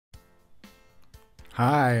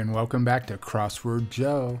Hi, and welcome back to Crossword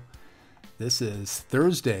Joe. This is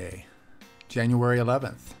Thursday, January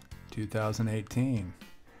 11th, 2018.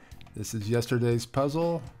 This is yesterday's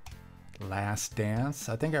puzzle, Last Dance.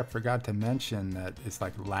 I think I forgot to mention that it's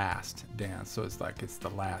like last dance, so it's like it's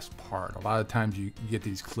the last part. A lot of times you get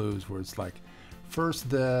these clues where it's like first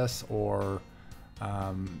this or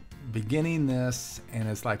beginning this, and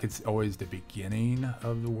it's like it's always the beginning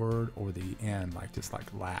of the word or the end, like just like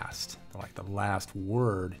last. Like the last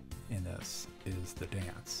word in this is the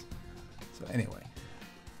dance. So anyway,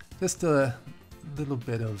 just a little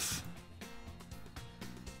bit of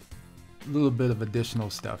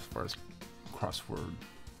additional stuff for us crossword.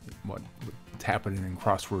 What's happening in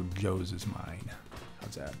Crossword Joe's mind?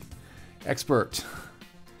 How's that? Expert.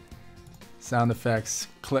 Sound effects,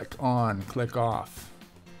 click on, click off.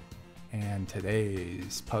 And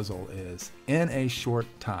today's puzzle is in a short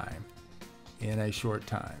time. In a short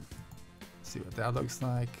time. Let's see what that looks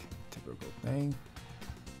like. Typical thing.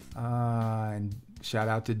 And shout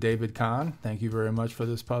out to David Kahn. Thank you very much for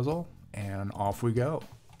this puzzle. And off we go.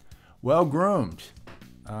 Well groomed.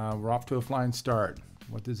 We're off to a flying start.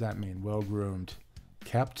 What does that mean? Well groomed.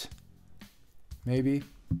 Kept? Maybe?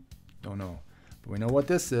 Don't know. But we know what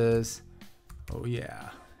this is. Oh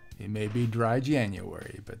yeah, it may be dry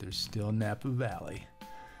January, but there's still Napa Valley.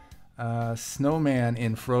 Snowman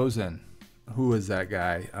in Frozen. Who is that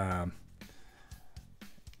guy?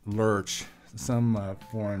 Lurch. Some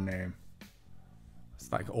foreign name. It's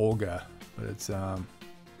like Olga, but it's, what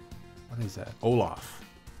is that? Olaf.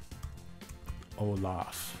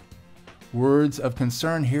 Olaf. Words of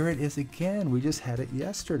concern. Here it is again. We just had it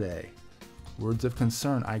yesterday. Words of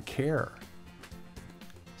concern. I care.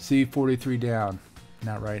 C43 down.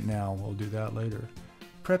 Not right now. We'll do that later.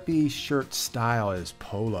 Preppy shirt style is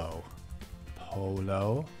polo.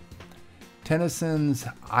 Polo. Tennyson's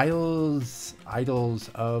Idols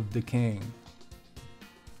of the King.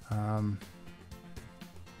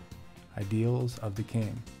 Ideals of the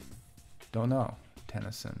King. Don't know.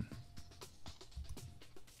 Tennyson.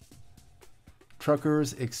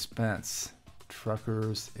 Trucker's expense.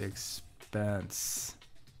 Trucker's expense.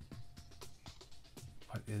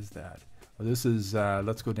 What is that? Well, this is,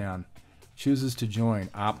 let's go down. Chooses to join,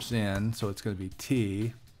 opts in, so it's going to be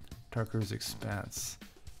T. Trucker's expense.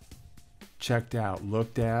 Checked out,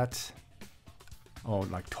 looked at. Oh,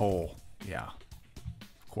 like toll. Yeah,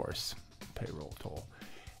 of course, payroll toll.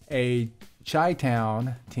 A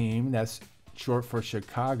Chi-Town team, that's short for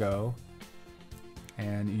Chicago.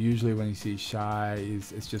 And usually when you see Chi,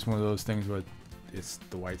 it's just one of those things where it's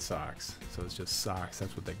the White Sox. So it's just socks,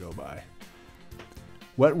 that's what they go by.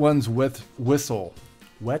 Wet one's whistle.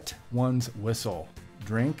 Wet one's whistle.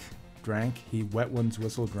 Drink, drank. He wet one's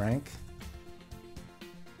whistle, drank.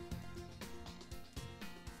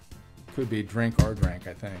 Could be drink or drank,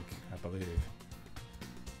 I think. I believe.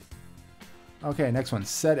 Okay, next one.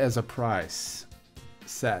 Set as a price.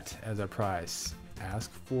 Set as a price.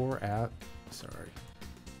 Ask for at. Sorry.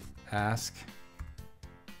 Ask.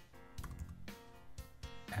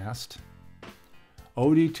 Asked.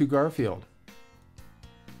 Ode to Garfield.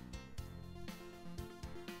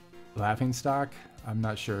 Laughingstock? I'm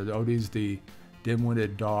not sure. Odie's the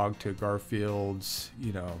dim-witted dog to Garfield's,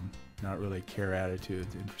 not really care attitude.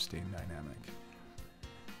 Interesting dynamic.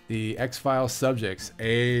 The X-Files subjects.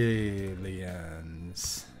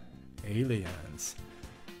 Aliens. Aliens.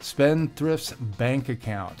 Spendthrift's bank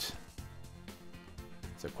account.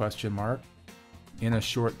 It's a question mark. In a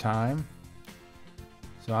short time.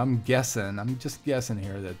 So I'm just guessing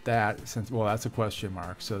here that's a question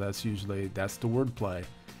mark. So that's the wordplay.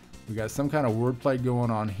 We got some kind of wordplay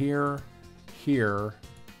going on here, here,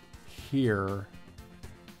 here,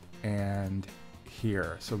 and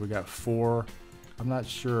here. So we got 4. I'm not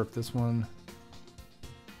sure if this one.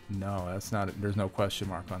 No, that's not. There's no question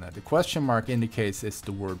mark on that. The question mark indicates it's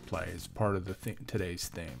the wordplay. It's part of the today's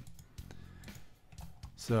theme.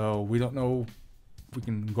 So we don't know. We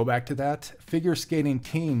can go back to that. Figure skating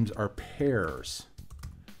teams are pairs.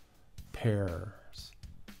 Pairs.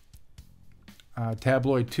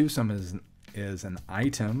 Tabloid twosome is an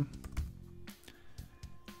item.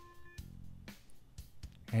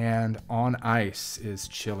 And on ice is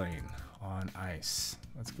chilling. On ice.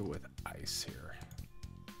 Let's go with ice here.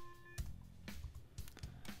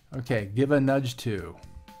 Okay, give a nudge to.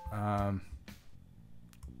 Don't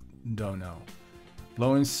know.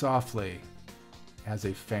 Blowing softly as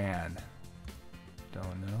a fan.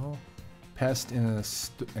 Don't know. Pest in a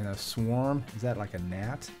swarm. Is that like a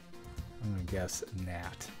gnat? I'm going to guess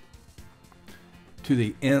gnat. To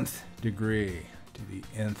the nth degree. To the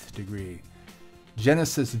nth degree.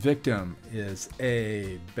 Genesis victim is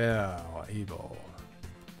Abel.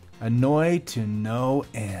 Annoyed to no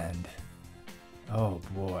end. Oh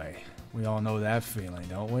boy. We all know that feeling,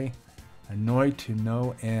 don't we? Annoyed to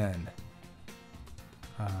no end.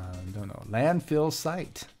 Don't know. Landfill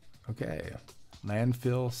site. Okay.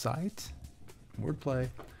 Landfill site. Wordplay.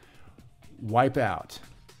 Wipe out.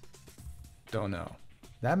 Don't know.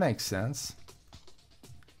 That makes sense.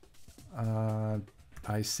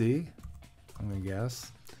 I see. I'm gonna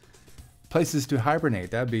guess. Places to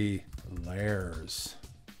hibernate. That'd be lairs.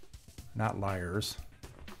 Not liars.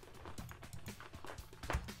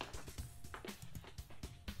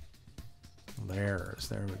 Lairs.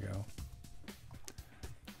 There we go.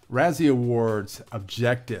 Razzie Awards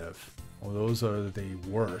objective. Well, those are the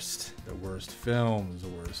worst. The worst films, the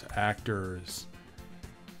worst actors.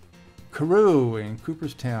 Carew in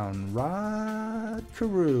Cooperstown. Rod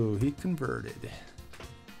Carew. He converted.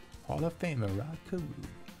 Hall of Famer Rod Carew.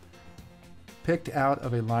 Picked out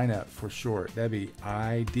of a lineup for short. That'd be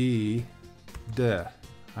ID'd.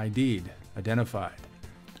 Identified.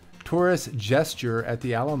 Tourist gesture at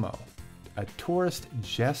the Alamo. A tourist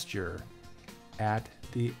gesture at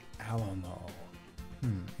the Alamo.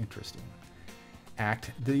 Interesting.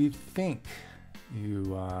 Act the think.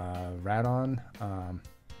 You rat on.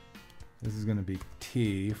 This is going to be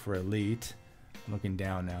T for elite. I'm looking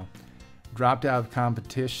down now. Dropped out of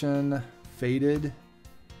competition. Faded.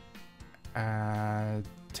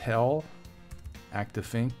 Tell. Act to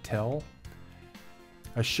think. Tell.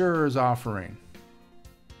 Assure's offering.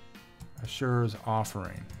 Assure's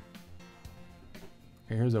offering.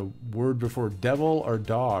 Okay, here's a word before devil or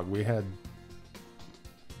dog. We had...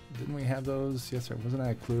 Didn't we have those? Yes, sir. Wasn't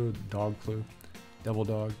that a clue? Dog clue? Devil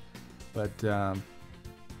dog. But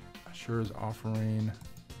Assure's offering.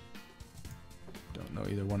 Don't know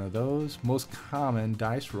either one of those. Most common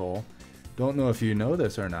dice roll. Don't know if you know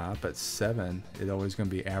this or not, but 7. It's always going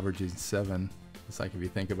to be averaging 7. It's like if you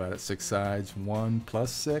think about it, 6 sides, 1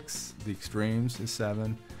 plus 6. The extremes is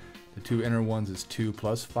 7. The 2 inner ones is 2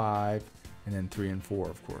 plus 5, and then 3 and 4,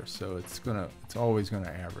 of course. So it's always gonna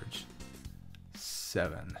average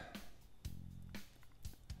 7.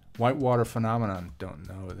 Whitewater phenomenon. Don't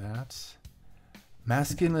know that.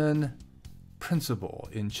 Masculine principle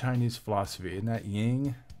in Chinese philosophy. Isn't that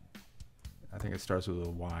yin? I think it starts with a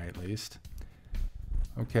Y at least.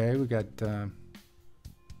 Okay,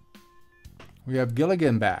 we have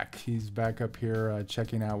Gilligan back. He's back up here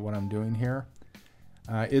checking out what I'm doing here.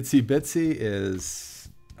 Itsy Bitsy is,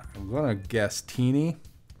 I'm gonna guess, teeny.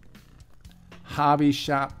 Hobby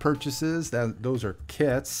shop purchases. Those are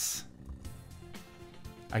kits.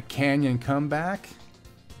 A canyon comeback.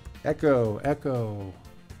 Echo, echo,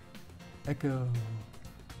 echo.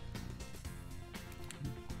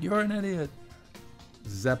 You're an idiot.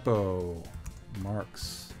 Zeppo.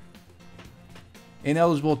 Marks.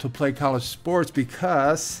 Ineligible to play college sports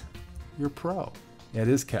because you're pro. Yeah, it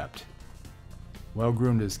is kept. Well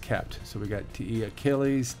groomed is kept. So we got TE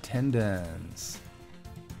Achilles tendons.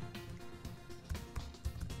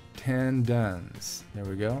 Tendons. There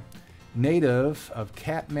we go. Native of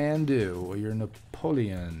Kathmandu. You're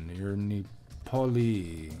Napoleon. You're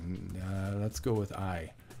Napoleon. Let's go with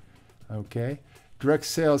I. Okay. Direct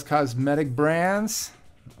sales cosmetic brands.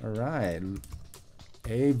 All right.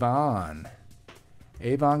 Avon.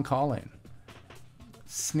 Avon calling.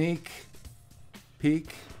 Sneak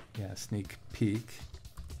peek. Yeah, sneak peek.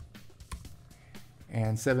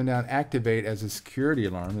 And 7 down, activate as a security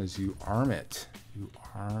alarm as you arm it. You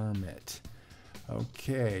arm it.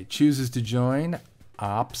 Okay, chooses to join.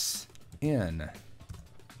 Opts in.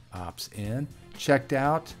 Opts in. Checked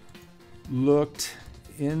out. Looked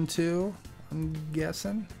into, I'm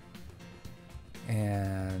guessing.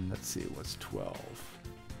 And let's see, what's 12?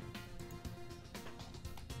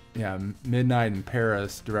 Yeah, Midnight in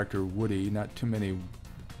Paris, director Woody. Not too many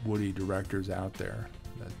Woody directors out there.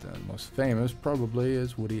 But the most famous probably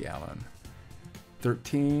is Woody Allen.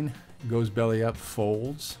 13, goes belly up,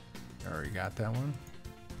 folds. Already got that one.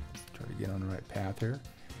 Let's try to get on the right path here.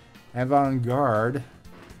 Avant-garde,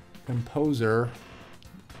 composer.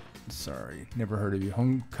 Sorry, never heard of you.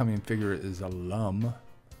 Homecoming figure is alum.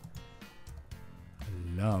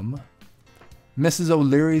 Alum. Mrs.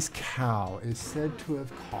 O'Leary's cow is said to have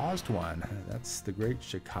caused one. That's the Great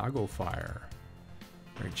Chicago Fire.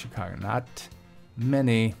 Great Chicago. Not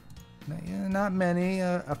many. Not many.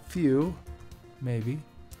 A few, maybe.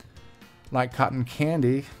 Like cotton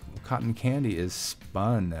candy. Cotton candy is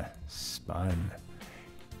spun. Spun.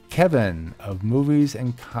 Kevin of movies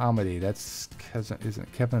and comedy. That's, isn't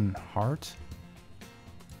it Kevin Hart?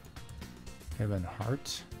 Kevin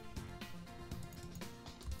Hart.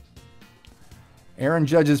 Aaron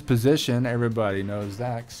Judge's position, everybody knows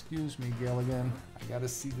that. Excuse me, Gilligan. I got to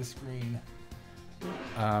see the screen.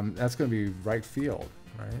 That's going to be right field,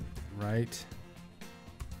 right? Right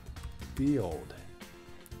field.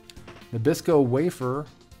 Nabisco wafer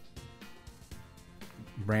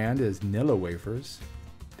brand is Nilla wafers.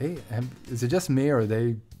 Is it just me, or are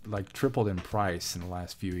they like tripled in price in the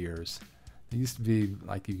last few years? It used to be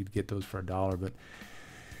like you could get those for $1, but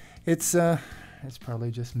it's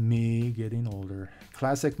probably just me getting older.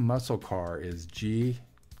 Classic muscle car is GTO.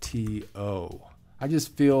 I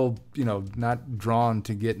just feel, you know, not drawn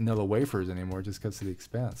to get Nilla wafers anymore just because of the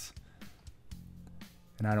expense.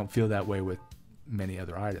 And I don't feel that way with many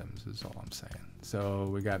other items, is all I'm saying. So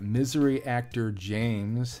we got Misery actor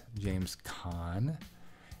James Caan,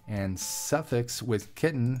 and suffix with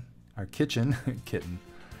kitten, or kitchen, kitten,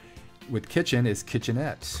 with kitchen is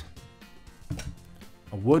kitchenette.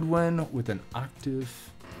 A woodwind with an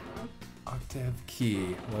octave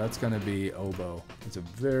key. Well, that's going to be oboe. It's a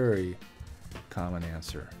very common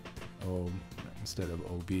answer. O instead of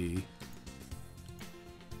OB.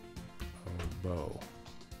 Oboe.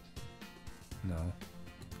 No.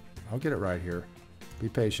 I'll get it right here. Be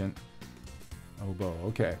patient. Oboe.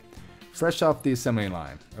 Okay. Fresh off the assembly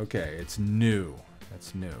line. Okay, it's new.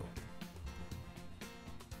 That's new.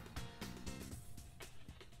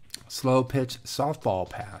 Slow pitch softball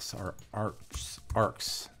pass are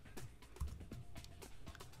arcs.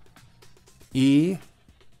 EFP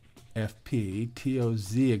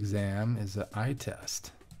TOZ exam is an eye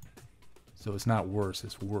test. So it's not worse,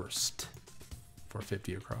 it's worst for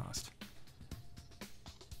 50 across.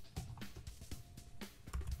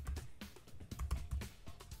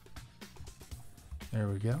 There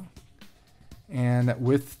we go. And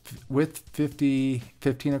with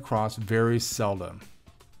 15 across, very seldom.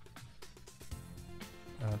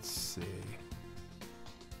 Let's see.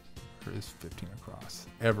 Where is 15 across?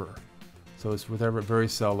 Ever. So it's with ever, very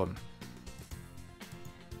seldom.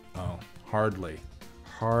 Oh, hardly.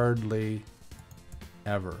 Hardly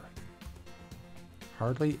ever.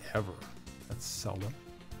 Hardly ever. That's seldom.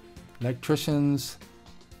 Electricians.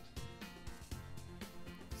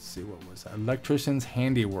 Let's see, what was that? Electrician's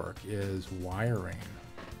handiwork is wiring.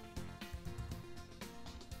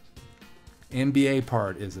 MBA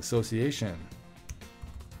part is association.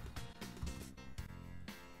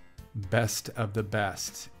 Best of the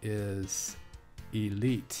best is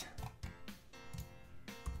elite.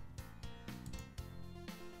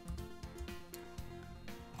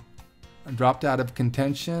 Dropped out of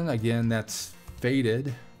contention. Again, that's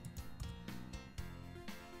faded.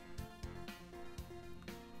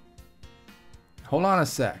 Hold on a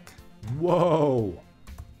sec. Whoa.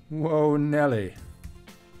 Whoa, Nelly.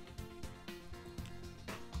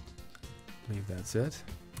 I believe that's it.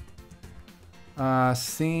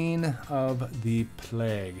 Scene of the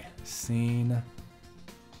plague. Scene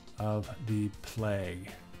of the plague.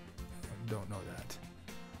 Don't know that.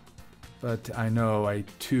 But I know a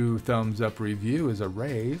 2 thumbs up review is a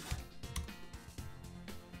rave.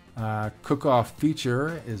 Cook-off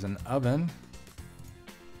feature is an oven.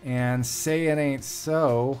 And say it ain't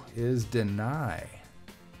so is deny.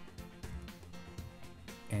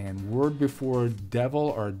 And word before devil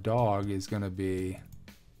or dog is going to be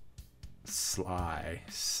sly.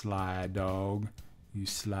 Sly dog. You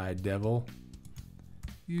sly devil.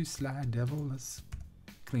 You sly devil. Let's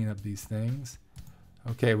clean up these things.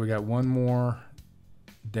 Okay, we got one more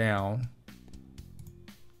down.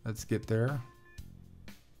 Let's get there.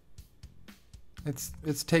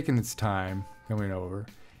 It's taking its time coming over.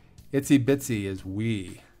 Itsy bitsy is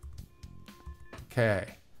we.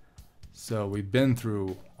 Okay. So we've been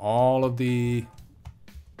through all of the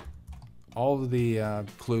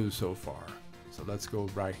clues so far. So let's go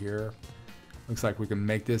right here. Looks like we can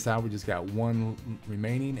make this out. We just got one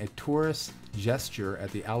remaining. A tourist gesture at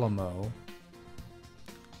the Alamo.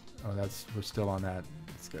 Oh, we're still on that.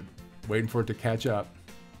 It's good. Waiting for it to catch up.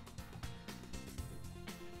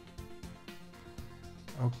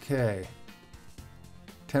 Okay.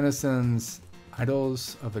 Tennyson's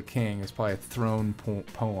Idylls of a King is probably a throne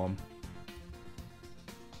poem.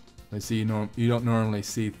 Let's see, you don't normally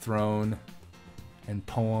see throne and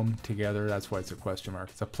poem together. That's why it's a question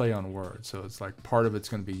mark. It's a play on words, so it's like part of it's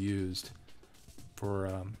going to be used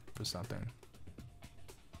for something.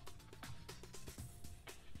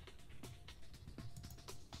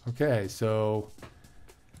 Okay, so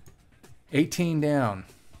 18 down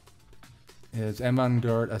is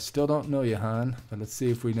avant-garde. I still don't know you, hon, but let's see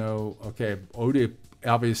if we know. Okay, Ode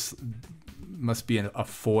obviously must be a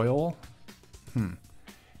foil.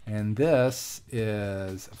 And this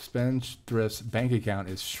is Spendthrift's bank account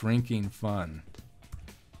is shrinking fund.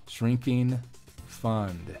 Shrinking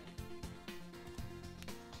fund.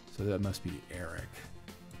 So that must be Eric.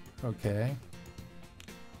 Okay.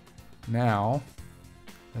 Now,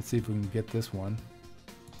 let's see if we can get this one.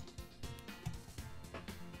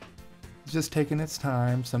 It's just taking its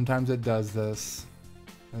time. Sometimes it does this.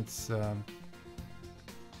 It's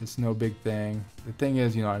no big thing. The thing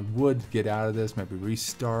is, you know, I would get out of this, maybe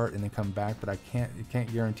restart and then come back, but it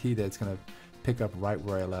can't guarantee that it's gonna pick up right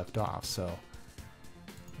where I left off. So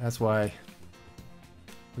that's why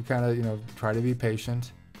we kind of, you know, try to be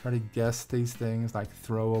patient, try to guess these things like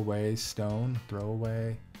throw away stone, throw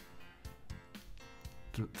away,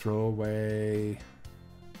 throw away.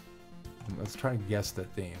 Let's try to guess the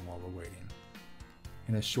theme while we're waiting.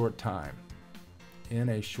 In a short time. In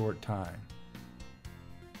a short time.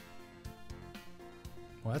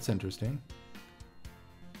 Well, that's interesting.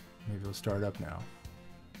 Maybe we'll start up now.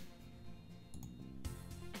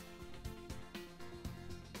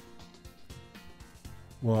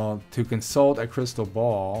 Well, to consult a crystal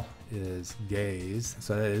ball is gaze.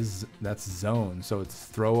 So that's zone. So it's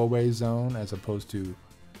throwaway zone as opposed to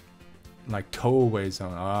like towaway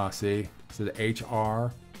zone. Ah, see? So the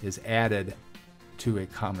HR is added to a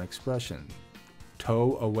common expression.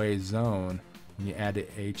 Tow-away zone, when you add the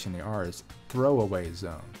H and the R, is throwaway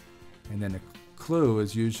zone. And then the clue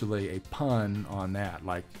is usually a pun on that,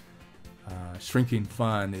 like shrinking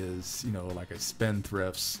fund is, you know, like a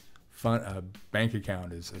spendthrift's fund, a bank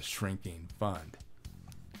account is a shrinking fund.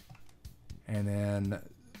 And then,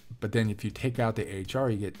 but then if you take out the HR,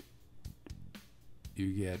 you get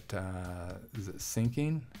is it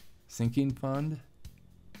sinking fund?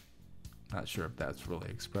 Not sure if that's really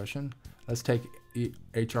expression. Let's take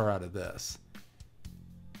HR out of this.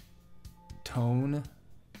 Tone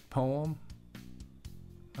poem?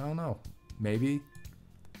 I don't know. Maybe.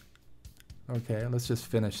 Okay, let's just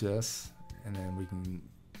finish this and then we can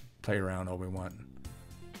play around all we want.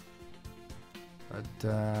 But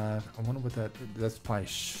I wonder what that's probably,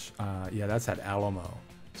 yeah, that's at Alamo.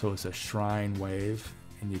 So it's a shrine wave,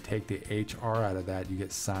 and you take the HR out of that, you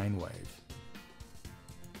get sine wave.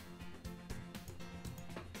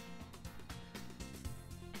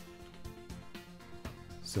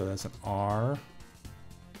 So that's an R.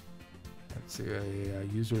 Let's see, a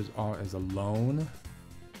user is alone,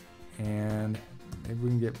 and maybe we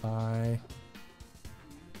can get by.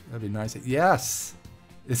 That'd be nice. Yes,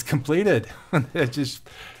 it's completed.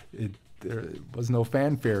 There was no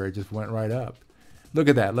fanfare. It just went right up. Look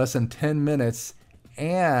at that, less than 10 minutes,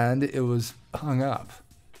 and it was hung up.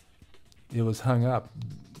 It was hung up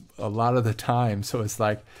a lot of the time. So it's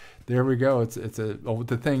like, there we go. Oh,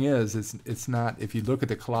 the thing is, it's not. If you look at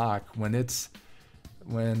the clock, when it's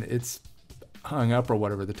hung up or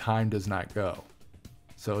whatever, the time does not go.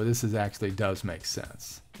 So this is actually does make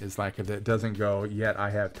sense. It's like if it doesn't go yet,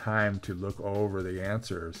 I have time to look over the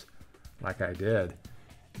answers, like I did.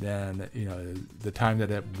 Then you know the time that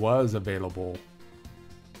it was available.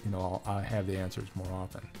 You know, I have the answers more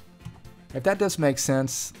often. If that does make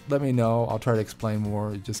sense, let me know. I'll try to explain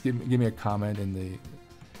more. Just give me a comment in the,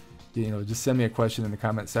 you know, just send me a question in the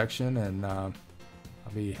comment section, and I'll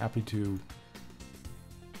be happy to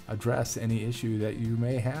address any issue that you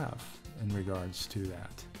may have in regards to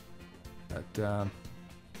that. But of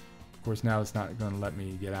course now it's not going to let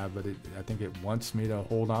me get out, but I think it wants me to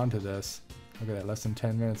hold on to this. Look at that, less than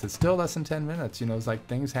 10 minutes. It's still less than 10 minutes. You know, it's like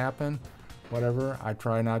things happen, whatever. I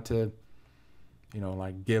try not to, you know,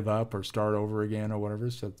 like give up or start over again or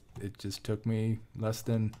whatever. So it just took me less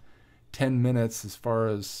than 10 minutes as far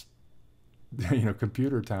as, you know,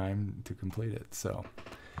 computer time to complete it. So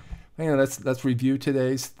anyway, let's review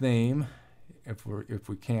today's theme if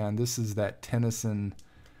we can. This is that Tennyson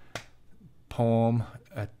poem,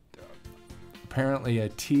 apparently a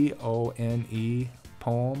T-O-N-E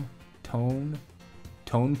poem,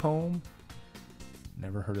 tone poem.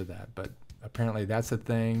 Never heard of that, but apparently that's a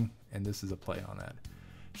thing, and this is a play on that.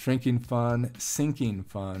 Shrinking fund, sinking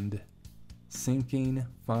fund, sinking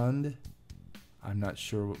fund. I'm not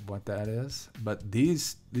sure what that is, but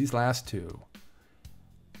these last two,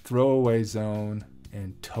 throwaway zone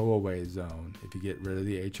and towaway zone, if you get rid of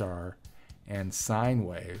the HR, and sine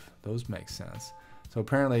wave, those make sense. So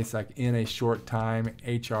apparently it's like in a short time.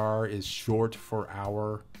 HR is short for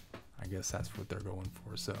hour. I guess that's what they're going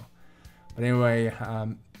for. So, but anyway,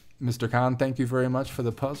 Mr. Khan, thank you very much for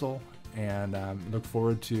the puzzle, and look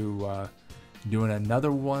forward to doing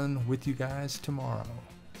another one with you guys tomorrow.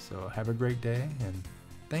 So have a great day, and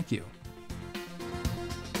thank you.